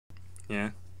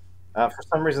Yeah. For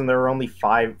some reason, there were only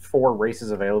 4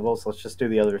 races available, so let's just do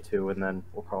the other 2, and then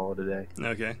we'll call it a day.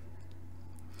 Okay.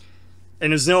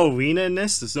 And there's no arena in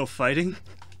this? There's no fighting?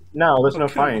 No, there's Oh, no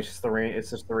come fighting. on. It's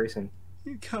just the racing.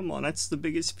 Come on, that's the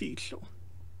biggest feature.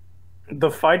 The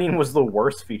fighting was the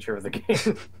worst feature of the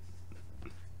game.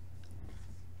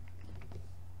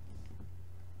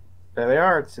 There they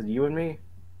are. It's you and me.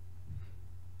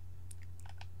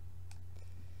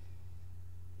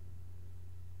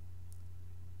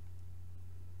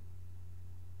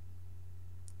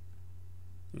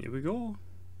 Here we go.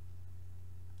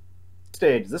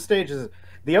 This stage is...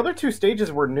 The other 2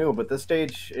 stages were new, but this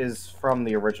stage is from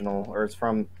the original, or it's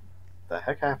from... The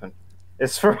heck happened?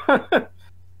 It's from...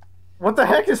 What the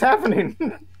heck is happening?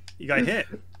 You got hit.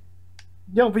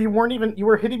 Yo, but you weren't even... You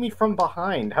were hitting me from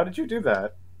behind. How did you do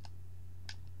that?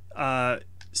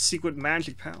 Secret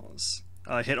magic powers.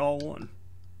 Hit all one.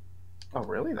 Oh,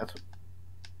 really? That's what...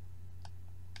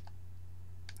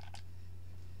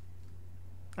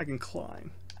 I can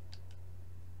climb.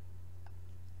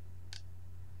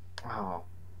 Wow.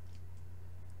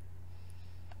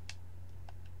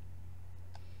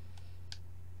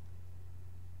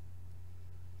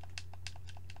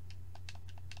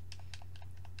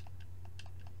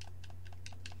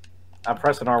 I'm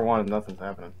pressing R1 and nothing's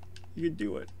happening. You can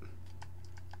do it.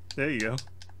 There you go.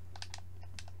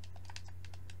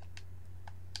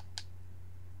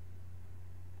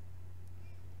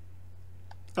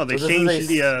 Oh, they So changed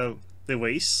the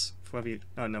race for every...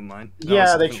 Oh, never mind. No,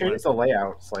 Yeah, they changed the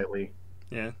layout slightly.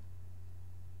 Yeah.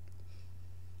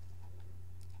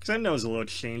 Because I know there's a little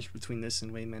change between this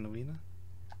and Rayman Arena.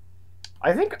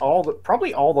 I think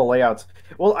probably all the layouts.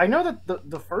 Well, I know that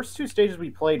the first 2 stages we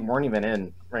played weren't even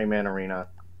in Rayman Arena,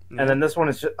 and then this one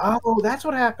is just that's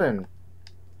what happened.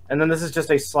 And then this is just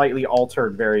a slightly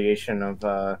altered variation of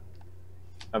the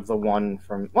one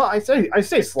from. Well, I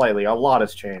say slightly. A lot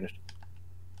has changed.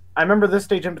 I remember this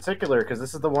stage in particular because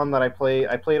this is the one that I play.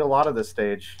 I played a lot of this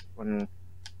stage when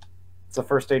it's the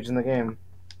first stage in the game.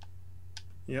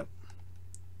 Yep.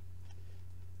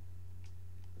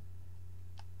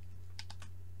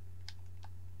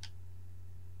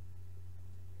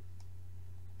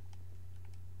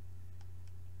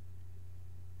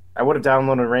 I would have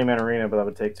downloaded Rayman Arena, but that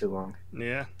would take too long.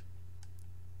 Yeah.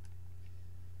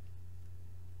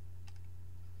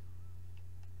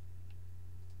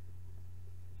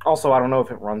 Also, I don't know if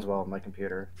it runs well on my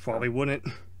computer. Probably wouldn't.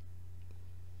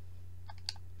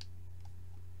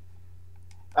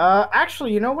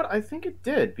 Actually, you know what? I think it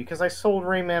did, because I sold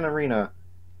Rayman Arena.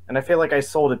 And I feel like I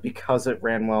sold it because it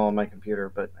ran well on my computer,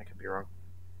 but I could be wrong.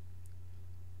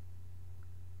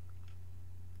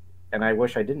 And I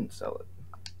wish I didn't sell it.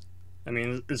 I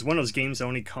mean, it's one of those games that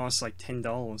only costs like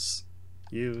 $10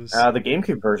 used. The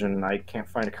GameCube version, I can't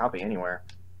find a copy anywhere.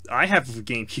 I have a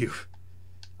GameCube.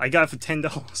 I got it for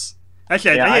 $10.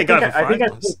 Actually, Yeah, I got it for $5. I think I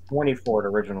paid $20 for it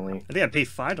originally. I think I paid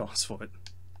 $5 for it.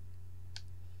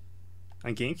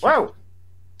 On GameCube. Whoa!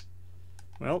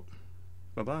 Well,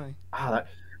 bye-bye.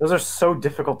 Those are so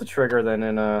difficult to trigger then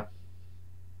in Oh,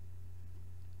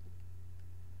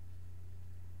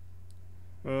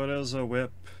 there's a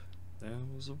whip. There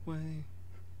was a way.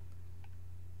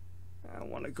 I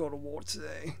want to go to war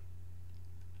today.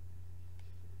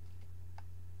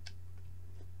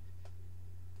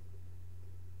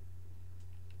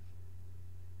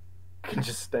 I can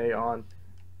just stay on.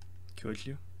 Could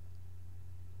you?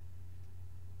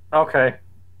 Okay.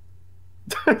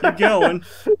 Keep going.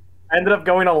 I ended up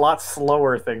going a lot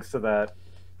slower thanks to that.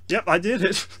 Yep, I did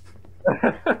it.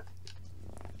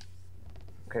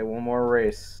 Okay, one more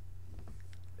race.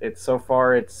 So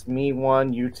far it's me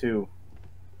 1, you 2.